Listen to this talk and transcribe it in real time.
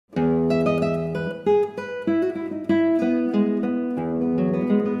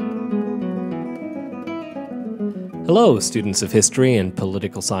Hello, students of history and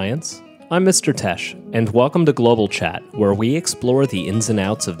political science. I'm Mr. Tesch, and welcome to Global Chat, where we explore the ins and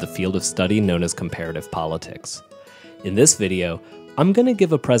outs of the field of study known as comparative politics. In this video, I'm going to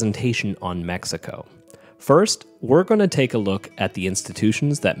give a presentation on Mexico. First, we're going to take a look at the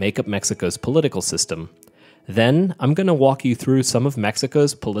institutions that make up Mexico's political system. Then, I'm going to walk you through some of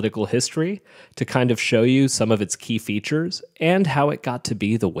Mexico's political history to kind of show you some of its key features and how it got to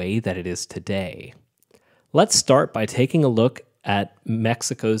be the way that it is today. Let's start by taking a look at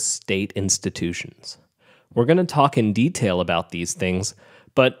Mexico's state institutions. We're going to talk in detail about these things,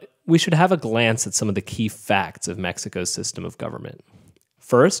 but we should have a glance at some of the key facts of Mexico's system of government.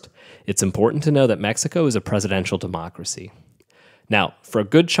 First, it's important to know that Mexico is a presidential democracy. Now, for a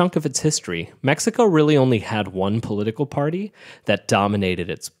good chunk of its history, Mexico really only had one political party that dominated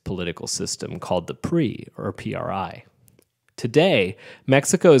its political system, called the PRI, or PRI. Today,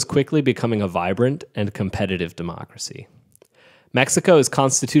 Mexico is quickly becoming a vibrant and competitive democracy. Mexico is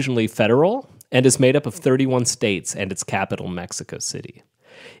constitutionally federal and is made up of 31 states and its capital, Mexico City.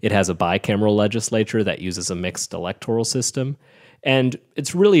 It has a bicameral legislature that uses a mixed electoral system, and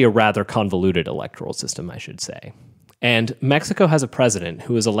it's really a rather convoluted electoral system, I should say. And Mexico has a president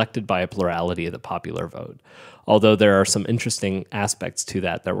who is elected by a plurality of the popular vote, although there are some interesting aspects to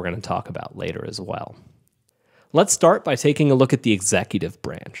that we're going to talk about later as well. Let's start by taking a look at the executive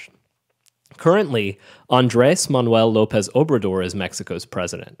branch. Currently, Andrés Manuel López Obrador is Mexico's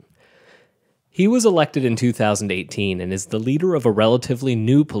president. He was elected in 2018 and is the leader of a relatively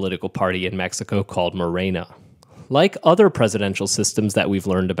new political party in Mexico called Morena. Like other presidential systems that we've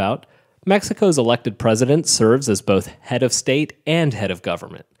learned about, Mexico's elected president serves as both head of state and head of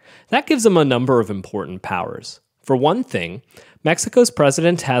government. That gives him a number of important powers. For one thing, Mexico's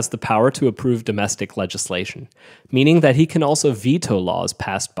president has the power to approve domestic legislation, meaning that he can also veto laws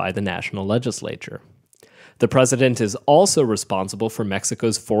passed by the national legislature. The president is also responsible for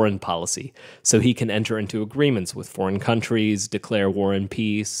Mexico's foreign policy, so he can enter into agreements with foreign countries, declare war and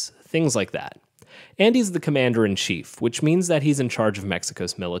peace, things like that. And he's the commander-in-chief, which means that he's in charge of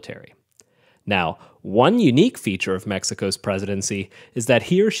Mexico's military. Now, one unique feature of Mexico's presidency is that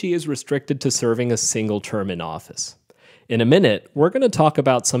he or she is restricted to serving a single term in office. In a minute, we're going to talk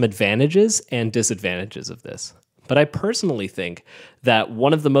about some advantages and disadvantages of this. But I personally think that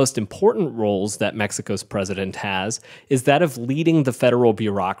one of the most important roles that Mexico's president has is that of leading the federal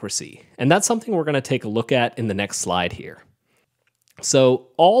bureaucracy. And that's something we're going to take a look at in the next slide here. So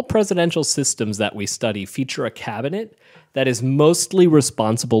all presidential systems that we study feature a cabinet that is mostly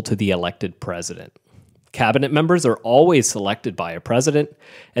responsible to the elected president. Cabinet members are always selected by a president,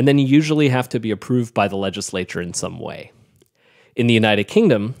 and then usually have to be approved by the legislature in some way. In the United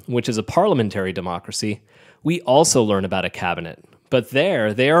Kingdom, which is a parliamentary democracy, we also learn about a cabinet, but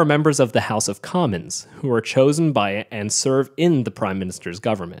there they are members of the House of Commons, who are chosen by and serve in the Prime Minister's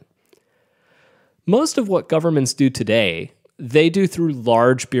government. Most of what governments do today, they do through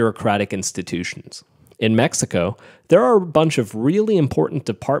large bureaucratic institutions. In Mexico, there are a bunch of really important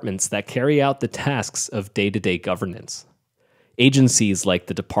departments that carry out the tasks of day-to-day governance. Agencies like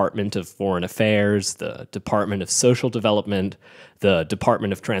the Department of Foreign Affairs, the Department of Social Development, the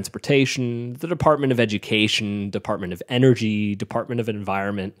Department of Transportation, the Department of Education, Department of Energy, Department of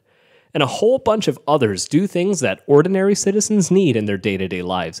Environment, and a whole bunch of others do things that ordinary citizens need in their day-to-day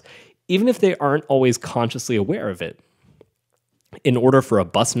lives, even if they aren't always consciously aware of it. In order for a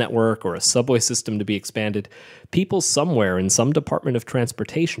bus network or a subway system to be expanded, people somewhere in some department of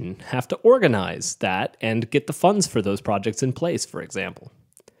transportation have to organize that and get the funds for those projects in place, for example.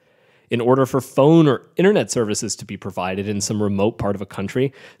 In order for phone or internet services to be provided in some remote part of a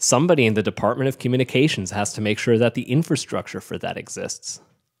country, somebody in the Department of Communications has to make sure that the infrastructure for that exists.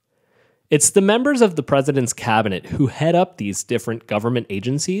 It's the members of the president's cabinet who head up these different government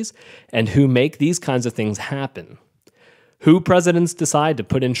agencies and who make these kinds of things happen. Who presidents decide to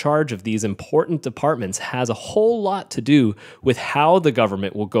put in charge of these important departments has a whole lot to do with how the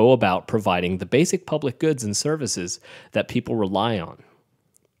government will go about providing the basic public goods and services that people rely on.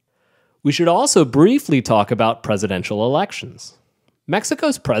 We should also briefly talk about presidential elections.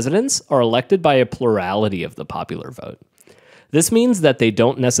 Mexico's presidents are elected by a plurality of the popular vote. This means that they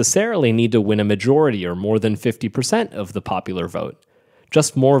don't necessarily need to win a majority or more than 50% of the popular vote,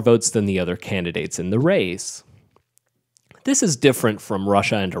 just more votes than the other candidates in the race. This is different from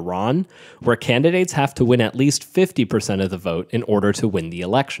Russia and Iran, where candidates have to win at least 50% of the vote in order to win the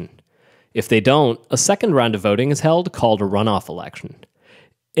election. If they don't, a second round of voting is held called a runoff election.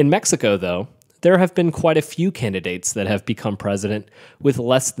 In Mexico, though, there have been quite a few candidates that have become president with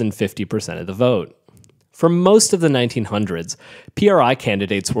less than 50% of the vote. For most of the 1900s, PRI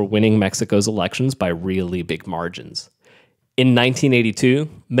candidates were winning Mexico's elections by really big margins. In 1982,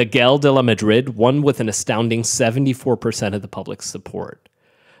 Miguel de la Madrid won with an astounding 74% of the public's support.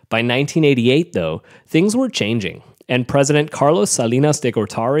 By 1988, though, things were changing, and President Carlos Salinas de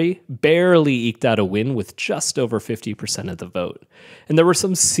Gortari barely eked out a win with just over 50% of the vote. And there were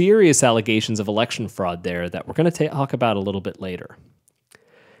some serious allegations of election fraud there that we're going to talk about a little bit later.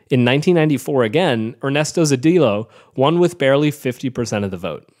 In 1994 again, Ernesto Zedillo won with barely 50% of the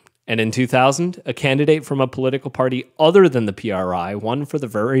vote. And in 2000, a candidate from a political party other than the PRI won for the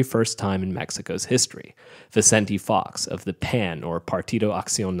very first time in Mexico's history, Vicente Fox of the PAN, or Partido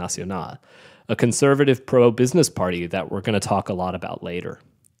Acción Nacional, a conservative pro-business party that we're going to talk a lot about later.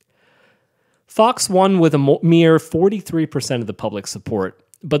 Fox won with a mere 43% of the public support,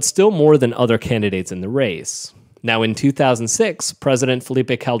 but still more than other candidates in the race. Now, in 2006, President Felipe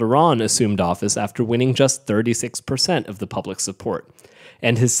Calderón assumed office after winning just 36% of the public support.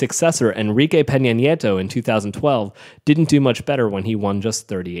 And his successor, Enrique Peña Nieto, in 2012, didn't do much better when he won just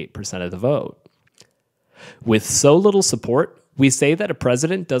 38% of the vote. With so little support, we say that a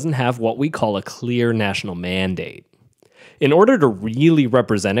president doesn't have what we call a clear national mandate. In order to really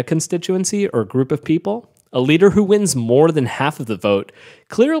represent a constituency or group of people, a leader who wins more than half of the vote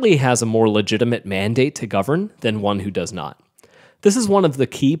clearly has a more legitimate mandate to govern than one who does not. This is one of the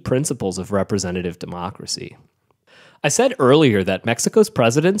key principles of representative democracy. I said earlier that Mexico's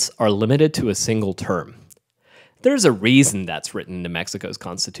presidents are limited to a single term. There's a reason that's written into Mexico's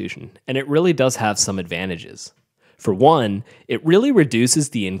constitution, and it really does have some advantages. For one, it really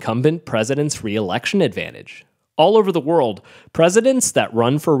reduces the incumbent president's re-election advantage. All over the world, presidents that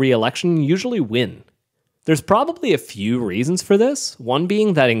run for re-election usually win. There's probably a few reasons for this, one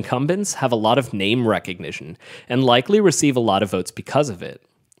being that incumbents have a lot of name recognition and likely receive a lot of votes because of it.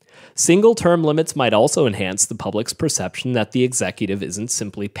 Single term limits might also enhance the public's perception that the executive isn't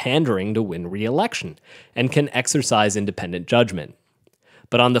simply pandering to win re-election and can exercise independent judgment.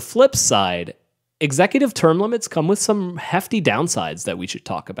 But on the flip side, executive term limits come with some hefty downsides that we should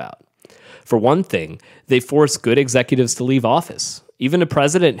talk about. For one thing, they force good executives to leave office. Even a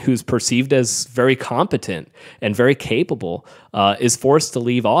president who's perceived as very competent and very capable is forced to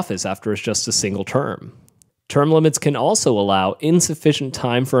leave office after it's just a single term. Term limits can also allow insufficient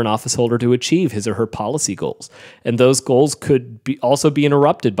time for an office holder to achieve his or her policy goals, and those goals could also be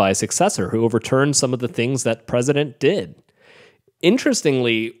interrupted by a successor who overturns some of the things that president did.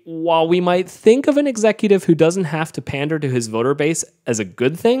 Interestingly, while we might think of an executive who doesn't have to pander to his voter base as a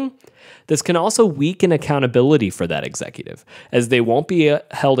good thing, this can also weaken accountability for that executive, as they won't be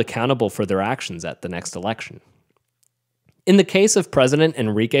held accountable for their actions at the next election. In the case of President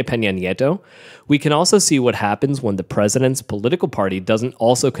Enrique Peña Nieto, we can also see what happens when the president's political party doesn't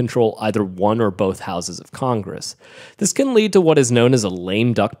also control either one or both houses of Congress. This can lead to what is known as a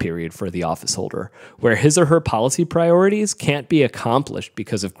lame duck period for the office holder, where his or her policy priorities can't be accomplished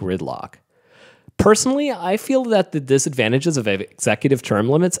because of gridlock. Personally, I feel that the disadvantages of executive term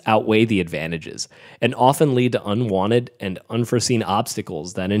limits outweigh the advantages and often lead to unwanted and unforeseen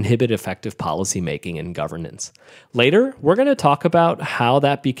obstacles that inhibit effective policymaking and governance. Later, we're going to talk about how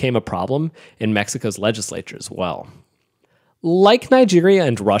that became a problem in Mexico's legislature as well. Like Nigeria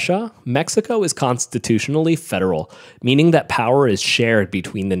and Russia, Mexico is constitutionally federal, meaning that power is shared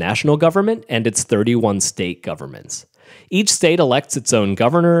between the national government and its 31 state governments. Each state elects its own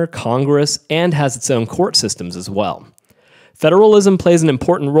governor, Congress, and has its own court systems as well. Federalism plays an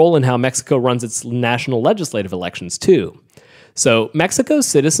important role in how Mexico runs its national legislative elections, too. So, Mexico's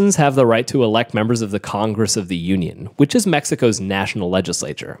citizens have the right to elect members of the Congress of the Union, which is Mexico's national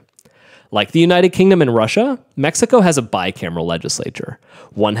legislature. Like the United Kingdom and Russia, Mexico has a bicameral legislature.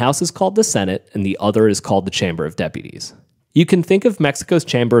 One house is called the Senate, and the other is called the Chamber of Deputies. You can think of Mexico's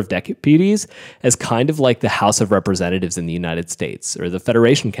Chamber of Deputies as kind of like the House of Representatives in the United States, or the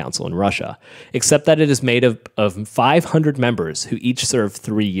Federation Council in Russia, except that it is made of 500 members who each serve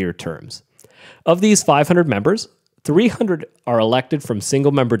 3-year terms. Of these 500 members, 300 are elected from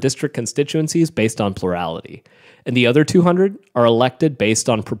single-member district constituencies based on plurality, and the other 200 are elected based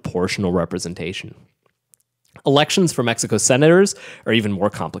on proportional representation. Elections for Mexico's senators are even more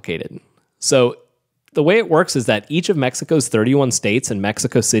complicated. So, the way it works is that each of Mexico's 31 states and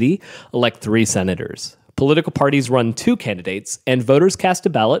Mexico City elect 3 senators. Political parties run 2 candidates, and voters cast a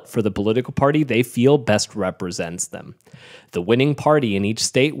ballot for the political party they feel best represents them. The winning party in each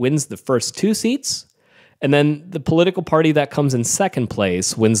state wins the first 2 seats, and then the political party that comes in second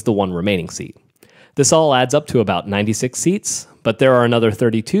place wins the one remaining seat. This all adds up to about 96 seats, but there are another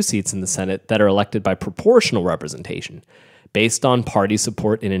 32 seats in the Senate that are elected by proportional representation, based on party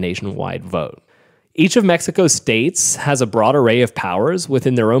support in a nationwide vote. Each of Mexico's states has a broad array of powers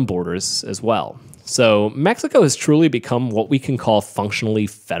within their own borders as well. So Mexico has truly become what we can call functionally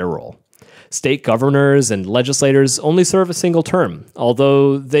federal. State governors and legislators only serve a single term,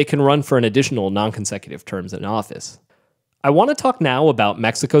 although they can run for an additional non-consecutive terms in office. I want to talk now about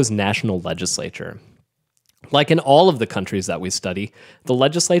Mexico's national legislature. Like in all of the countries that we study, the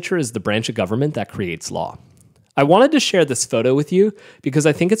legislature is the branch of government that creates law. I wanted to share this photo with you because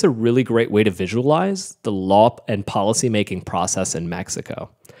I think it's a really great way to visualize the law and policy-making process in Mexico.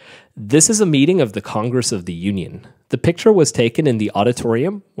 This is a meeting of the Congress of the Union. The picture was taken in the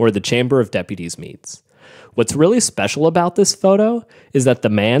auditorium where the Chamber of Deputies meets. What's really special about this photo is that the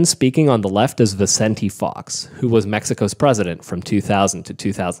man speaking on the left is Vicente Fox, who was Mexico's president from 2000 to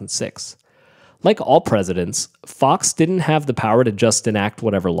 2006. Like all presidents, Fox didn't have the power to just enact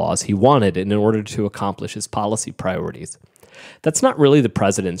whatever laws he wanted in order to accomplish his policy priorities. That's not really the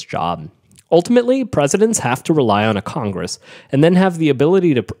president's job. Ultimately, presidents have to rely on a Congress and then have the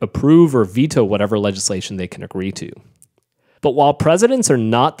ability to approve or veto whatever legislation they can agree to. But while presidents are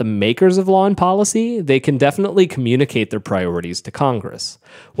not the makers of law and policy, they can definitely communicate their priorities to Congress,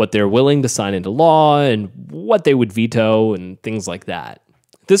 what they're willing to sign into law and what they would veto and things like that.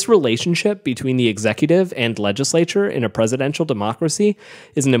 This relationship between the executive and legislature in a presidential democracy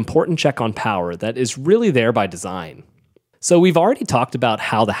is an important check on power that is really there by design. So we've already talked about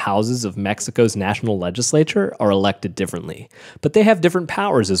how the houses of Mexico's national legislature are elected differently, but they have different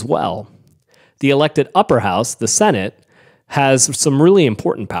powers as well. The elected upper house, the Senate, has some really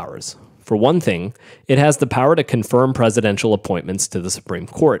important powers. For one thing, it has the power to confirm presidential appointments to the Supreme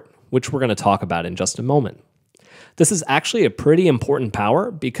Court, which we're going to talk about in just a moment. This is actually a pretty important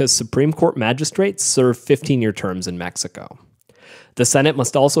power because Supreme Court magistrates serve 15-year terms in Mexico. The Senate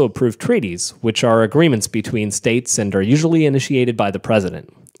must also approve treaties, which are agreements between states and are usually initiated by the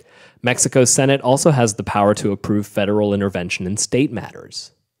president. Mexico's Senate also has the power to approve federal intervention in state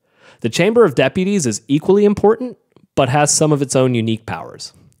matters. The Chamber of Deputies is equally important, but has some of its own unique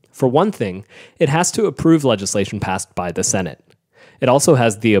powers. For one thing, it has to approve legislation passed by the Senate. It also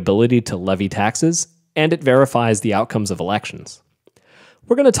has the ability to levy taxes, and it verifies the outcomes of elections.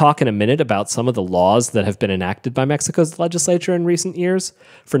 We're going to talk in a minute about some of the laws that have been enacted by Mexico's legislature in recent years.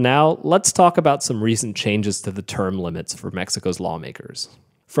 For now, let's talk about some recent changes to the term limits for Mexico's lawmakers.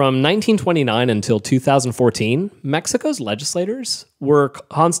 From 1929 until 2014, Mexico's legislators were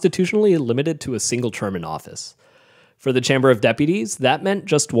constitutionally limited to a single term in office. For the Chamber of Deputies, that meant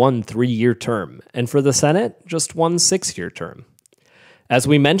just one 3-year term, and for the Senate, just one 6-year term. As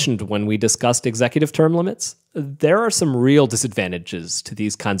we mentioned when we discussed executive term limits, there are some real disadvantages to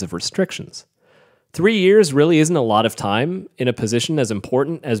these kinds of restrictions. 3 years really isn't a lot of time in a position as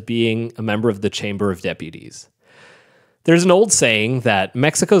important as being a member of the Chamber of Deputies. There's an old saying that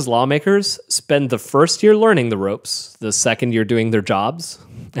Mexico's lawmakers spend the first year learning the ropes, the second year doing their jobs,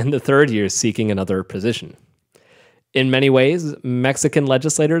 and the third year seeking another position. In many ways, Mexican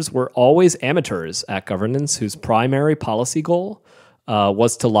legislators were always amateurs at governance whose primary policy goal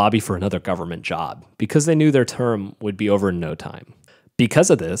was to lobby for another government job, because they knew their term would be over in no time. Because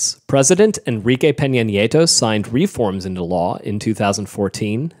of this, President Enrique Peña Nieto signed reforms into law in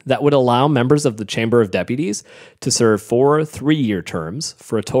 2014 that would allow members of the Chamber of Deputies to serve 4 3-year terms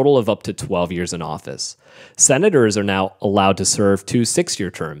for a total of up to 12 years in office. Senators are now allowed to serve 2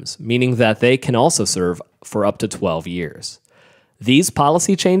 6-year terms, meaning that they can also serve for up to 12 years. These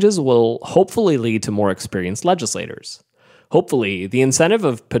policy changes will hopefully lead to more experienced legislators. Hopefully, the incentive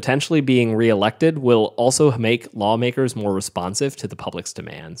of potentially being reelected will also make lawmakers more responsive to the public's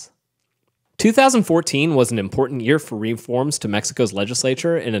demands. 2014 was an important year for reforms to Mexico's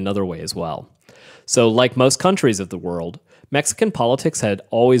legislature in another way as well. So, like most countries of the world, Mexican politics had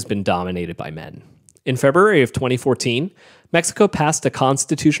always been dominated by men. In February of 2014, Mexico passed a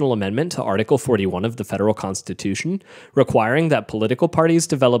constitutional amendment to Article 41 of the federal constitution, requiring that political parties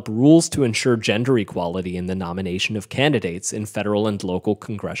develop rules to ensure gender equality in the nomination of candidates in federal and local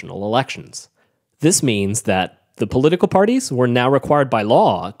congressional elections. This means that the political parties were now required by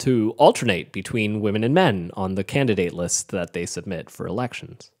law to alternate between women and men on the candidate list that they submit for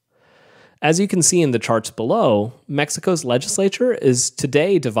elections. As you can see in the charts below, Mexico's legislature is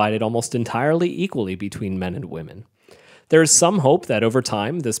today divided almost entirely equally between men and women. There is some hope that over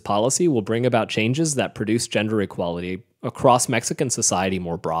time, this policy will bring about changes that produce gender equality across Mexican society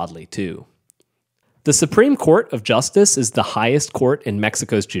more broadly, too. The Supreme Court of Justice is the highest court in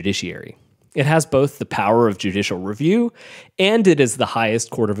Mexico's judiciary. It has both the power of judicial review, and it is the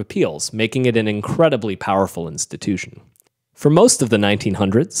highest court of appeals, making it an incredibly powerful institution. For most of the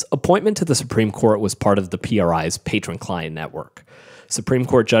 1900s, appointment to the Supreme Court was part of the PRI's patron-client network. Supreme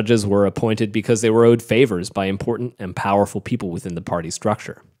Court judges were appointed because they were owed favors by important and powerful people within the party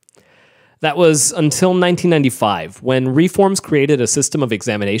structure. That was until 1995, when reforms created a system of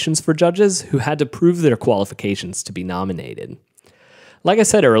examinations for judges who had to prove their qualifications to be nominated. Like I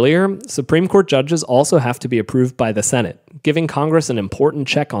said earlier, Supreme Court judges also have to be approved by the Senate, giving Congress an important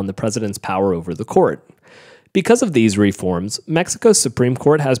check on the president's power over the court. Because of these reforms, Mexico's Supreme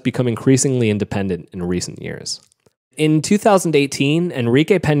Court has become increasingly independent in recent years. In 2018,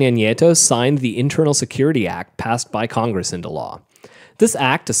 Enrique Peña Nieto signed the Internal Security Act passed by Congress into law. This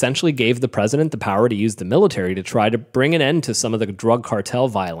act essentially gave the president the power to use the military to try to bring an end to some of the drug cartel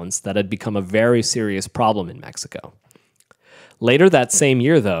violence that had become a very serious problem in Mexico. Later that same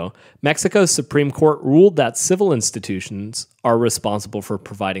year, though, Mexico's Supreme Court ruled that civil institutions are responsible for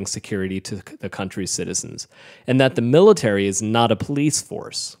providing security to the country's citizens, and that the military is not a police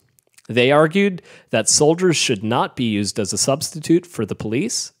force. They argued that soldiers should not be used as a substitute for the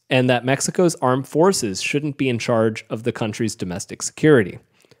police, and that Mexico's armed forces shouldn't be in charge of the country's domestic security.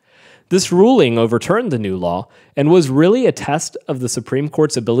 This ruling overturned the new law and was really a test of the Supreme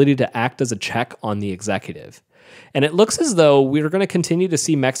Court's ability to act as a check on the executive. And it looks as though we're going to continue to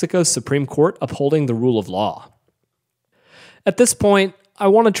see Mexico's Supreme Court upholding the rule of law. At this point, I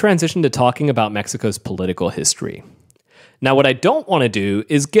want to transition to talking about Mexico's political history. Now, what I don't want to do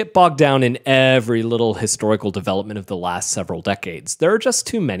is get bogged down in every little historical development of the last several decades. There are just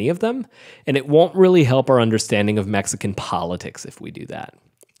too many of them, and it won't really help our understanding of Mexican politics if we do that.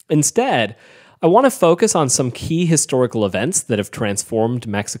 Instead, I want to focus on some key historical events that have transformed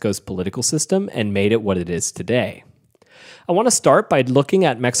Mexico's political system and made it what it is today. I want to start by looking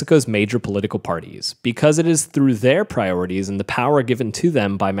at Mexico's major political parties, because it is through their priorities and the power given to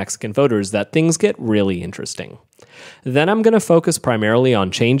them by Mexican voters that things get really interesting. Then I'm going to focus primarily on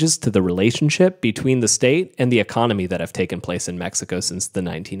changes to the relationship between the state and the economy that have taken place in Mexico since the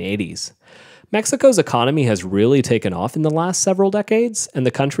 1980s. Mexico's economy has really taken off in the last several decades, and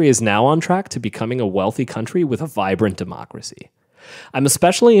the country is now on track to becoming a wealthy country with a vibrant democracy. I'm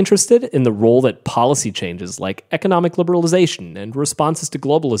especially interested in the role that policy changes like economic liberalization and responses to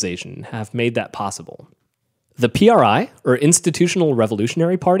globalization have made that possible. The PRI, or Institutional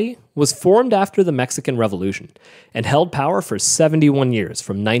Revolutionary Party, was formed after the Mexican Revolution and held power for 71 years,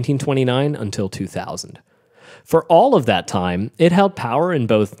 from 1929 until 2000. For all of that time, it held power in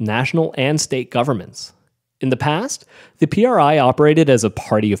both national and state governments. In the past, the PRI operated as a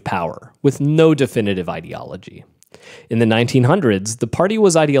party of power, with no definitive ideology. In the 1900s, the party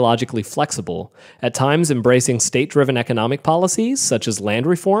was ideologically flexible, at times embracing state-driven economic policies such as land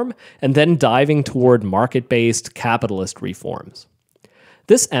reform, and then diving toward market-based capitalist reforms.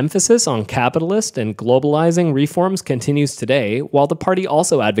 This emphasis on capitalist and globalizing reforms continues today, while the party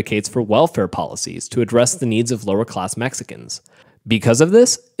also advocates for welfare policies to address the needs of lower-class Mexicans. Because of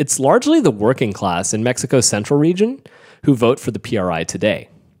this, it's largely the working class in Mexico's central region who vote for the PRI today.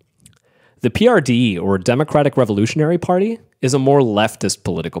 The PRD, or Democratic Revolutionary Party, is a more leftist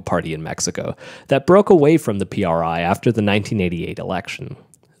political party in Mexico that broke away from the PRI after the 1988 election.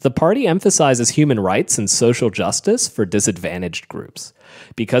 The party emphasizes human rights and social justice for disadvantaged groups.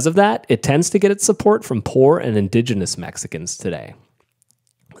 Because of that, it tends to get its support from poor and indigenous Mexicans today.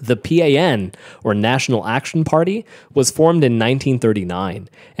 The PAN, or National Action Party, was formed in 1939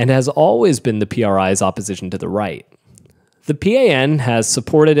 and has always been the PRI's opposition to the right. The PAN has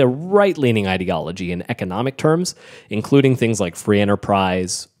supported a right-leaning ideology in economic terms, including things like free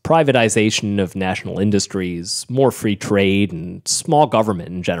enterprise, privatization of national industries, more free trade, and small government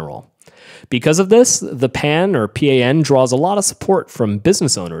in general. Because of this, the PAN, or PAN, draws a lot of support from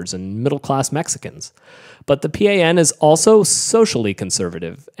business owners and middle-class Mexicans. But the PAN is also socially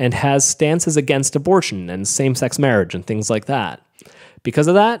conservative and has stances against abortion and same-sex marriage and things like that. Because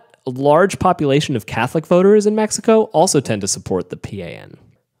of that, a large population of Catholic voters in Mexico also tend to support the PAN.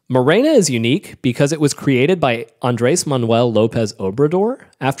 Morena is unique because it was created by Andrés Manuel López Obrador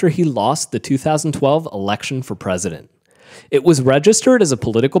after he lost the 2012 election for president. It was registered as a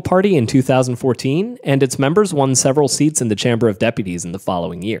political party in 2014, and its members won several seats in the Chamber of Deputies in the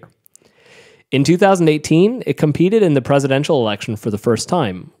following year. In 2018, it competed in the presidential election for the first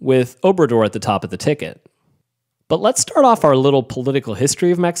time, with Obrador at the top of the ticket. But let's start off our little political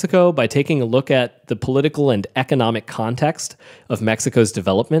history of Mexico by taking a look at the political and economic context of Mexico's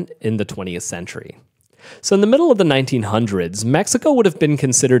development in the 20th century. So in the middle of the 1900s, Mexico would have been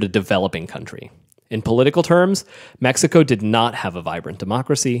considered a developing country. In political terms, Mexico did not have a vibrant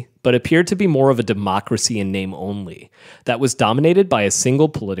democracy, but appeared to be more of a democracy in name only, that was dominated by a single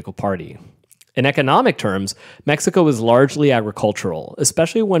political party. In economic terms, Mexico is largely agricultural,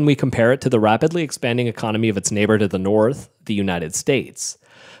 especially when we compare it to the rapidly expanding economy of its neighbor to the north, the United States.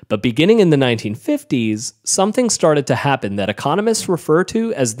 But beginning in the 1950s, something started to happen that economists refer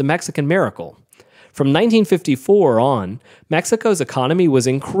to as the Mexican miracle. From 1954 on, Mexico's economy was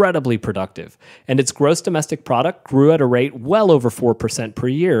incredibly productive, and its gross domestic product grew at a rate well over 4% per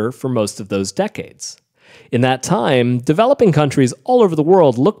year for most of those decades. In that time, developing countries all over the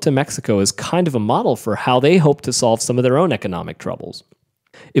world looked to Mexico as kind of a model for how they hoped to solve some of their own economic troubles.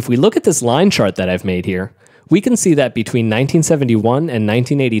 If we look at this line chart that I've made here, we can see that between 1971 and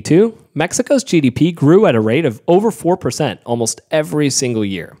 1982, Mexico's GDP grew at a rate of over 4% almost every single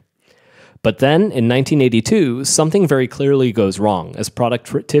year. But then, in 1982, something very clearly goes wrong as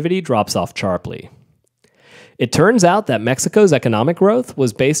productivity drops off sharply. It turns out that Mexico's economic growth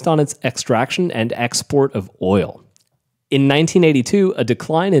was based on its extraction and export of oil. In 1982, a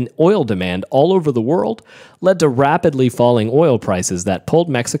decline in oil demand all over the world led to rapidly falling oil prices that pulled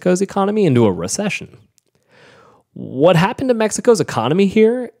Mexico's economy into a recession. What happened to Mexico's economy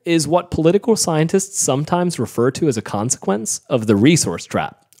here is what political scientists sometimes refer to as a consequence of the resource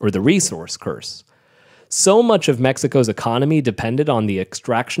trap, or the resource curse. So much of Mexico's economy depended on the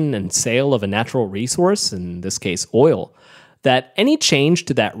extraction and sale of a natural resource, in this case oil, that any change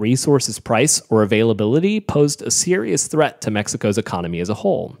to that resource's price or availability posed a serious threat to Mexico's economy as a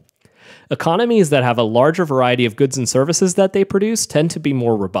whole. Economies that have a larger variety of goods and services that they produce tend to be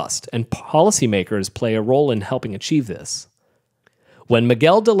more robust, and policymakers play a role in helping achieve this. When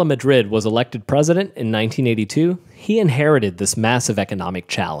Miguel de la Madrid was elected president in 1982, he inherited this massive economic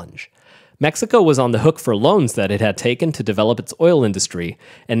challenge. Mexico was on the hook for loans that it had taken to develop its oil industry,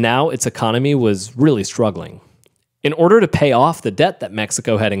 and now its economy was really struggling. In order to pay off the debt that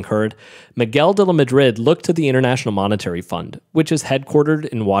Mexico had incurred, Miguel de la Madrid looked to the International Monetary Fund, which is headquartered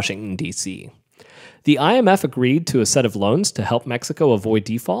in Washington, D.C. The IMF agreed to a set of loans to help Mexico avoid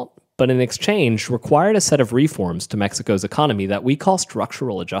default, but in exchange required a set of reforms to Mexico's economy that we call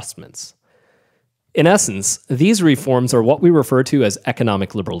structural adjustments. In essence, these reforms are what we refer to as economic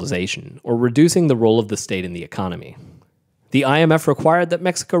liberalization, or reducing the role of the state in the economy. The IMF required that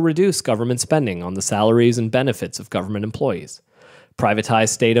Mexico reduce government spending on the salaries and benefits of government employees, privatize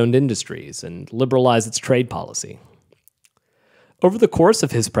state-owned industries, and liberalize its trade policy. Over the course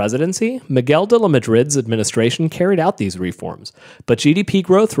of his presidency, Miguel de la Madrid's administration carried out these reforms, but GDP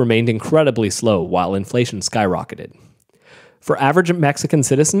growth remained incredibly slow while inflation skyrocketed. For average Mexican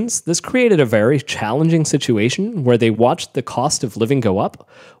citizens, this created a very challenging situation where they watched the cost of living go up,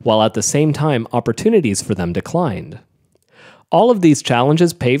 while at the same time opportunities for them declined. All of these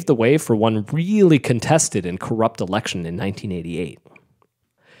challenges paved the way for one really contested and corrupt election in 1988.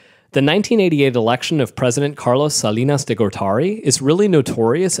 The 1988 election of President Carlos Salinas de Gortari is really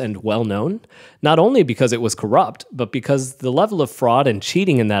notorious and well-known, not only because it was corrupt, but because the level of fraud and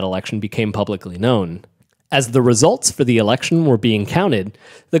cheating in that election became publicly known. As the results for the election were being counted,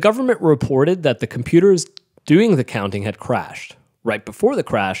 the government reported that the computers doing the counting had crashed. Right before the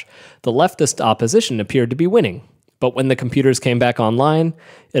crash, the leftist opposition appeared to be winning. But when the computers came back online,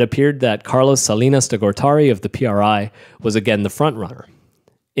 it appeared that Carlos Salinas de Gortari of the PRI was again the frontrunner.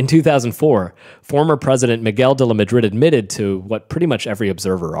 In 2004, former President Miguel de la Madrid admitted to what pretty much every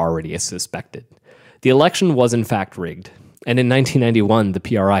observer already suspected. The election was in fact rigged, and in 1991, the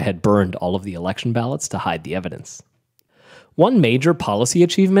PRI had burned all of the election ballots to hide the evidence. One major policy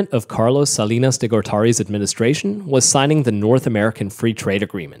achievement of Carlos Salinas de Gortari's administration was signing the North American Free Trade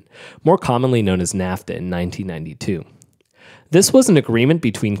Agreement, more commonly known as NAFTA, in 1992. This was an agreement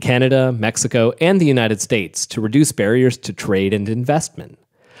between Canada, Mexico, and the United States to reduce barriers to trade and investment.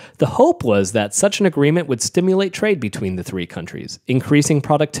 The hope was that such an agreement would stimulate trade between the three countries, increasing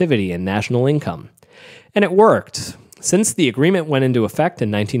productivity and national income. And it worked. Since the agreement went into effect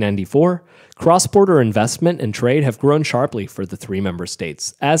in 1994, cross-border investment and trade have grown sharply for the three member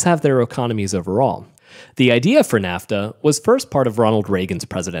states, as have their economies overall. The idea for NAFTA was first part of Ronald Reagan's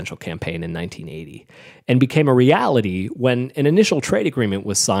presidential campaign in 1980, and became a reality when an initial trade agreement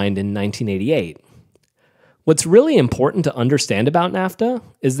was signed in 1988. What's really important to understand about NAFTA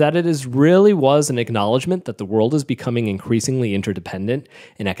is that it really was an acknowledgement that the world is becoming increasingly interdependent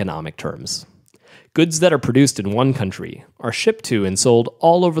in economic terms. Goods that are produced in one country are shipped to and sold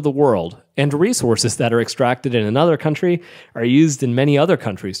all over the world, and resources that are extracted in another country are used in many other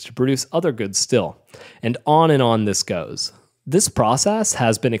countries to produce other goods still. And on this goes. This process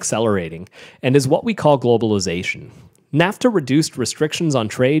has been accelerating and is what we call globalization. NAFTA reduced restrictions on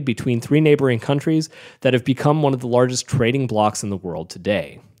trade between three neighboring countries that have become one of the largest trading blocs in the world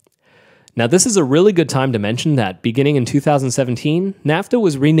today. Now, this is a really good time to mention that beginning in 2017, NAFTA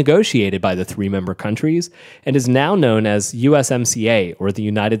was renegotiated by the three-member countries and is now known as USMCA, or the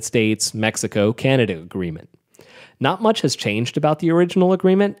United States-Mexico-Canada Agreement. Not much has changed about the original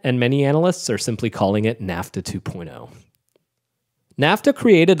agreement, and many analysts are simply calling it NAFTA 2.0. NAFTA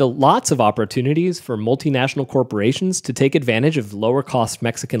created lots of opportunities for multinational corporations to take advantage of lower-cost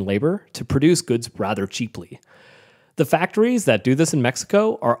Mexican labor to produce goods rather cheaply. The factories that do this in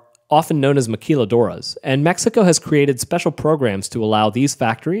Mexico are often known as maquiladoras, and Mexico has created special programs to allow these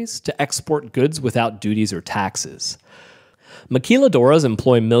factories to export goods without duties or taxes. Maquiladoras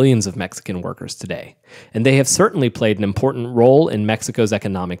employ millions of Mexican workers today, and they have certainly played an important role in Mexico's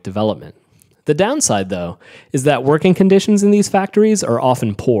economic development. The downside, though, is that working conditions in these factories are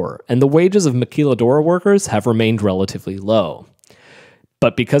often poor, and the wages of maquiladora workers have remained relatively low.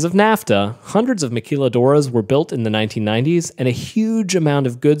 But because of NAFTA, hundreds of maquiladoras were built in the 1990s, and a huge amount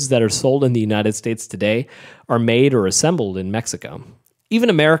of goods that are sold in the United States today are made or assembled in Mexico. Even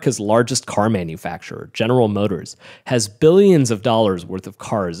America's largest car manufacturer, General Motors, has billions of dollars worth of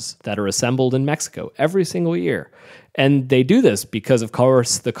cars that are assembled in Mexico every single year. And they do this because, of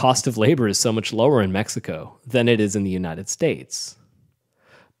course, the cost of labor is so much lower in Mexico than it is in the United States.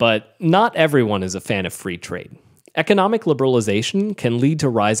 But not everyone is a fan of free trade. Economic liberalization can lead to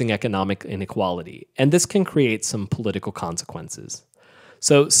rising economic inequality, and this can create some political consequences.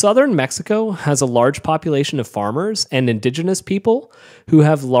 So southern Mexico has a large population of farmers and indigenous people who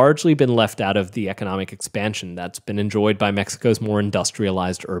have largely been left out of the economic expansion that's been enjoyed by Mexico's more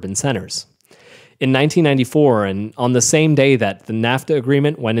industrialized urban centers. In 1994, and on the same day that the NAFTA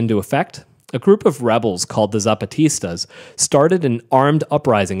agreement went into effect, a group of rebels called the Zapatistas started an armed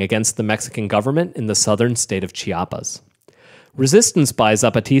uprising against the Mexican government in the southern state of Chiapas. Resistance by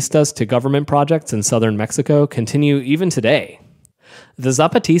Zapatistas to government projects in southern Mexico continue even today. The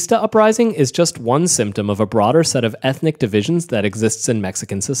Zapatista uprising is just one symptom of a broader set of ethnic divisions that exists in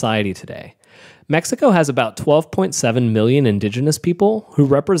Mexican society today. Mexico has about 12.7 million indigenous people who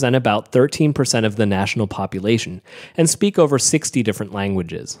represent about 13% of the national population and speak over 60 different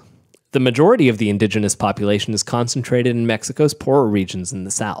languages. The majority of the indigenous population is concentrated in Mexico's poorer regions in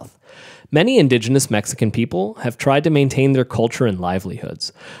the south. Many indigenous Mexican people have tried to maintain their culture and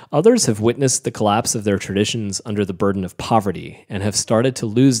livelihoods. Others have witnessed the collapse of their traditions under the burden of poverty and have started to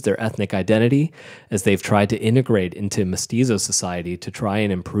lose their ethnic identity as they've tried to integrate into mestizo society to try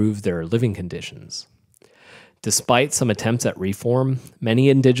and improve their living conditions. Despite some attempts at reform, many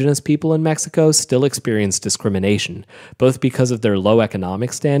indigenous people in Mexico still experience discrimination, both because of their low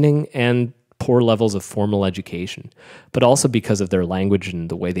economic standing and poor levels of formal education, but also because of their language and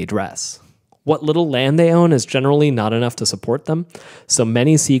the way they dress. What little land they own is generally not enough to support them, so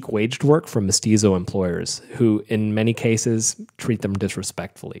many seek waged work from mestizo employers, who in many cases treat them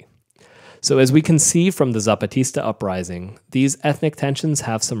disrespectfully. So as we can see from the Zapatista uprising, these ethnic tensions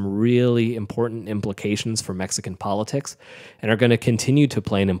have some really important implications for Mexican politics and are going to continue to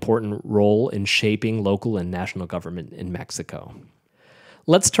play an important role in shaping local and national government in Mexico.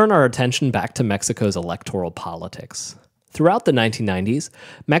 Let's turn our attention back to Mexico's electoral politics. Throughout the 1990s,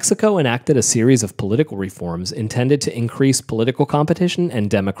 Mexico enacted a series of political reforms intended to increase political competition and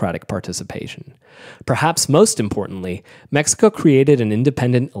democratic participation. Perhaps most importantly, Mexico created an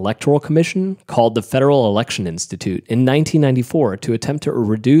independent electoral commission called the Federal Election Institute in 1994 to attempt to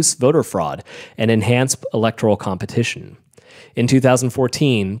reduce voter fraud and enhance electoral competition. In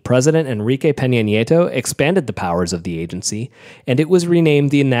 2014, President Enrique Peña Nieto expanded the powers of the agency, and it was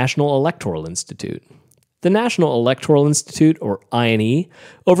renamed the National Electoral Institute. The National Electoral Institute, or INE,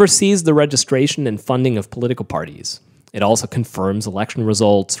 oversees the registration and funding of political parties. It also confirms election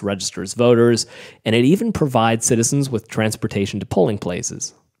results, registers voters, and it even provides citizens with transportation to polling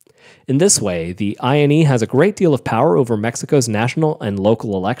places. In this way, the INE has a great deal of power over Mexico's national and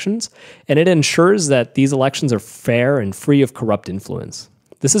local elections, and it ensures that these elections are fair and free of corrupt influence.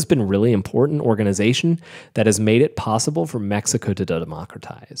 This has been a really important organization that has made it possible for Mexico to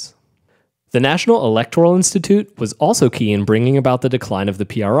democratize. The National Electoral Institute was also key in bringing about the decline of the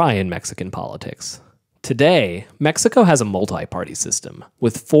PRI in Mexican politics. Today, Mexico has a multi-party system,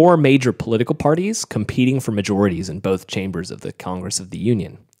 with 4 major political parties competing for majorities in both chambers of the Congress of the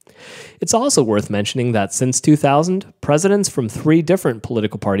Union. It's also worth mentioning that since 2000, presidents from 3 different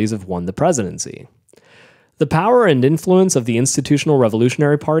political parties have won the presidency. The power and influence of the Institutional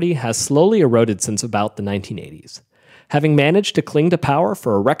Revolutionary Party has slowly eroded since about the 1980s. Having managed to cling to power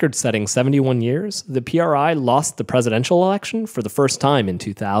for a record-setting 71 years, the PRI lost the presidential election for the first time in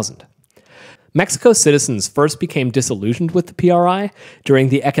 2000. Mexico's citizens first became disillusioned with the PRI during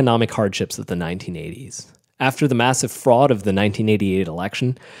the economic hardships of the 1980s. After the massive fraud of the 1988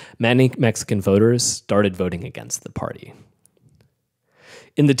 election, many Mexican voters started voting against the party.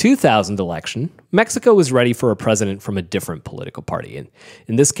 In the 2000 election, Mexico was ready for a president from a different political party,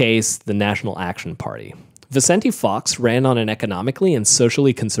 in this case, the National Action Party. Vicente Fox ran on an economically and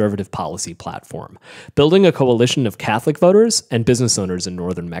socially conservative policy platform, building a coalition of Catholic voters and business owners in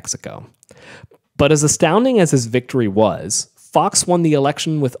northern Mexico. But as astounding as his victory was, Fox won the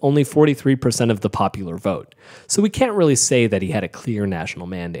election with only 43% of the popular vote, so we can't really say that he had a clear national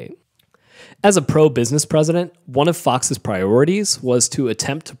mandate. As a pro-business president, one of Fox's priorities was to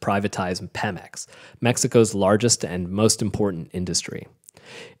attempt to privatize Pemex, Mexico's largest and most important industry.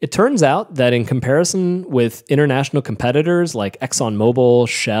 It turns out that in comparison with international competitors like ExxonMobil,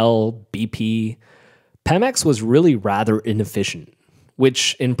 Shell, BP, Pemex was really rather inefficient,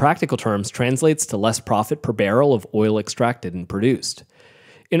 which in practical terms translates to less profit per barrel of oil extracted and produced.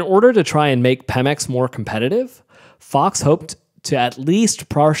 In order to try and make Pemex more competitive, Fox hoped to at least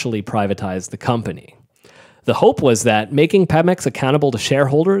partially privatize the company. The hope was that making Pemex accountable to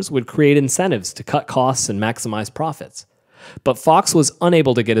shareholders would create incentives to cut costs and maximize profits. But Fox was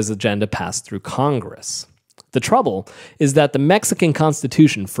unable to get his agenda passed through Congress. The trouble is that the Mexican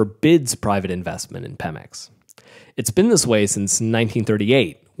Constitution forbids private investment in Pemex. It's been this way since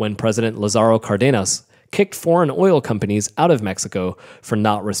 1938, when President Lázaro Cárdenas kicked foreign oil companies out of Mexico for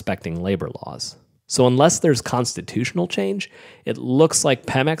not respecting labor laws. So unless there's constitutional change, it looks like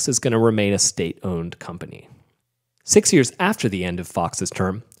Pemex is going to remain a state-owned company. 6 years after the end of Fox's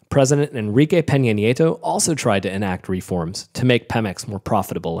term, President Enrique Peña Nieto also tried to enact reforms to make Pemex more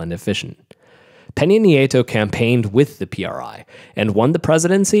profitable and efficient. Peña Nieto campaigned with the PRI and won the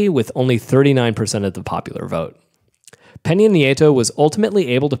presidency with only 39% of the popular vote. Peña Nieto was ultimately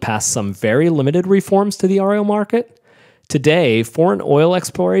able to pass some very limited reforms to the oil market. Today, foreign oil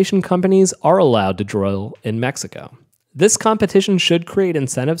exploration companies are allowed to drill in Mexico. This competition should create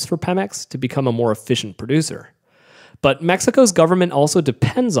incentives for Pemex to become a more efficient producer. But Mexico's government also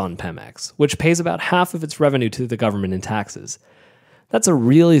depends on Pemex, which pays about half of its revenue to the government in taxes. That's a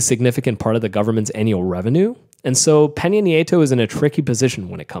really significant part of the government's annual revenue, and so Peña Nieto is in a tricky position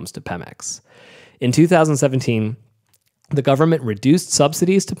when it comes to Pemex. In 2017, the government reduced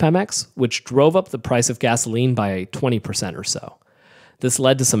subsidies to Pemex, which drove up the price of gasoline by 20% or so. This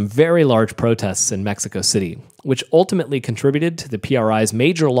led to some very large protests in Mexico City, which ultimately contributed to the PRI's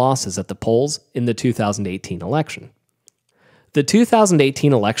major losses at the polls in the 2018 election. The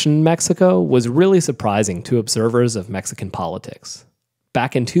 2018 election in Mexico was really surprising to observers of Mexican politics.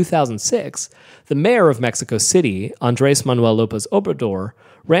 Back in 2006, the mayor of Mexico City, Andrés Manuel López Obrador,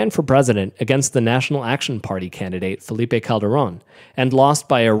 ran for president against the National Action Party candidate Felipe Calderón and lost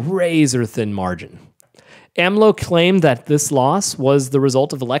by a razor-thin margin. AMLO claimed that this loss was the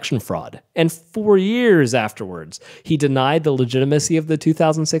result of election fraud, and 4 years afterwards, he denied the legitimacy of the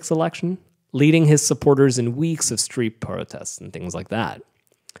 2006 election, leading his supporters in weeks of street protests and things like that.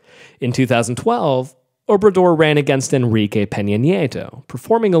 In 2012, Obrador ran against Enrique Peña Nieto,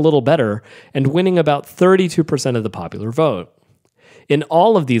 performing a little better and winning about 32% of the popular vote. In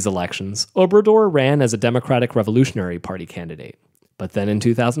all of these elections, Obrador ran as a Democratic Revolutionary Party candidate. But then in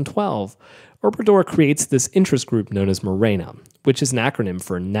 2012, Obrador creates this interest group known as Morena, which is an acronym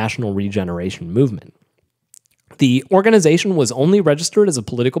for National Regeneration Movement. The organization was only registered as a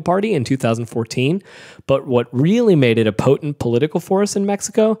political party in 2014, but what really made it a potent political force in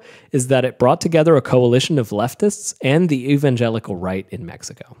Mexico is that it brought together a coalition of leftists and the evangelical right in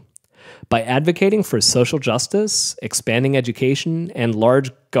Mexico. By advocating for social justice, expanding education, and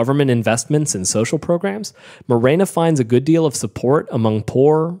large government investments in social programs, Morena finds a good deal of support among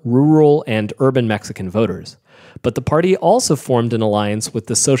poor, rural, and urban Mexican voters. But the party also formed an alliance with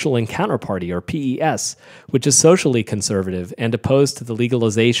the Social Encounter Party, or PES, which is socially conservative and opposed to the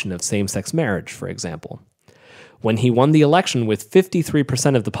legalization of same-sex marriage, for example. When he won the election with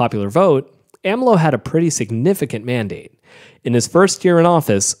 53% of the popular vote, AMLO had a pretty significant mandate. In his first year in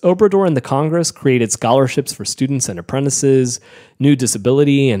office, Obrador and the Congress created scholarships for students and apprentices, new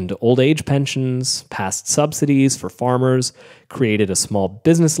disability and old age pensions, passed subsidies for farmers, created a small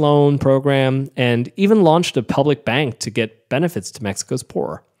business loan program, and even launched a public bank to get benefits to Mexico's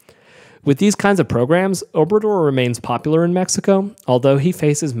poor. With these kinds of programs, Obrador remains popular in Mexico, although he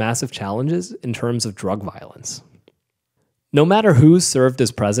faces massive challenges in terms of drug violence. No matter who's served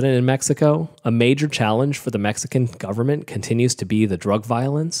as president in Mexico, a major challenge for the Mexican government continues to be the drug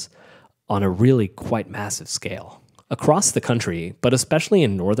violence on a really quite massive scale. Across the country, but especially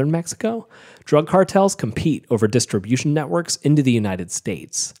in northern Mexico, drug cartels compete over distribution networks into the United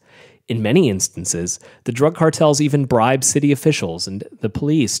States. In many instances, the drug cartels even bribe city officials and the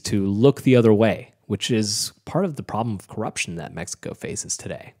police to look the other way, which is part of the problem of corruption that Mexico faces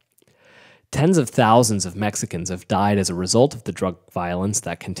today. Tens of thousands of Mexicans have died as a result of the drug violence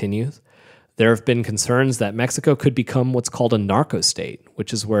that continues. There have been concerns that Mexico could become what's called a narco state,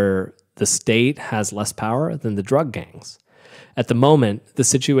 which is where the state has less power than the drug gangs. At the moment, the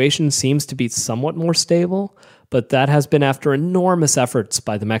situation seems to be somewhat more stable, but that has been after enormous efforts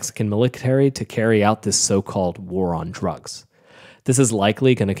by the Mexican military to carry out this so-called war on drugs. This is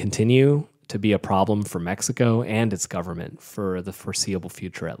likely going to continue to be a problem for Mexico and its government for the foreseeable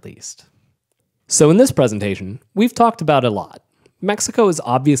future at least. So in this presentation, we've talked about a lot. Mexico is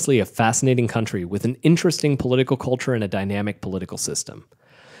obviously a fascinating country with an interesting political culture and a dynamic political system.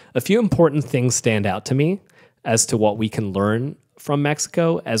 A few important things stand out to me as to what we can learn from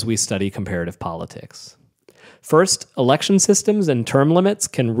Mexico as we study comparative politics. First, election systems and term limits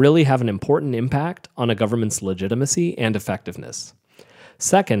can really have an important impact on a government's legitimacy and effectiveness.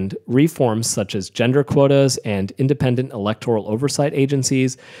 Second, reforms such as gender quotas and independent electoral oversight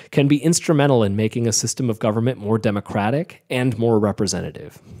agencies can be instrumental in making a system of government more democratic and more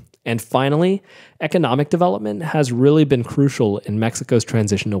representative. And finally, economic development has really been crucial in Mexico's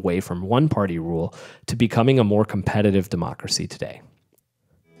transition away from one-party rule to becoming a more competitive democracy today.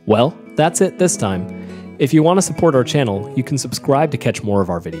 Well, that's it this time. If you want to support our channel, you can subscribe to catch more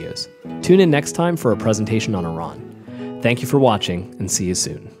of our videos. Tune in next time for a presentation on Iran. Thank you for watching, and see you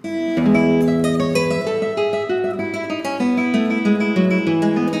soon.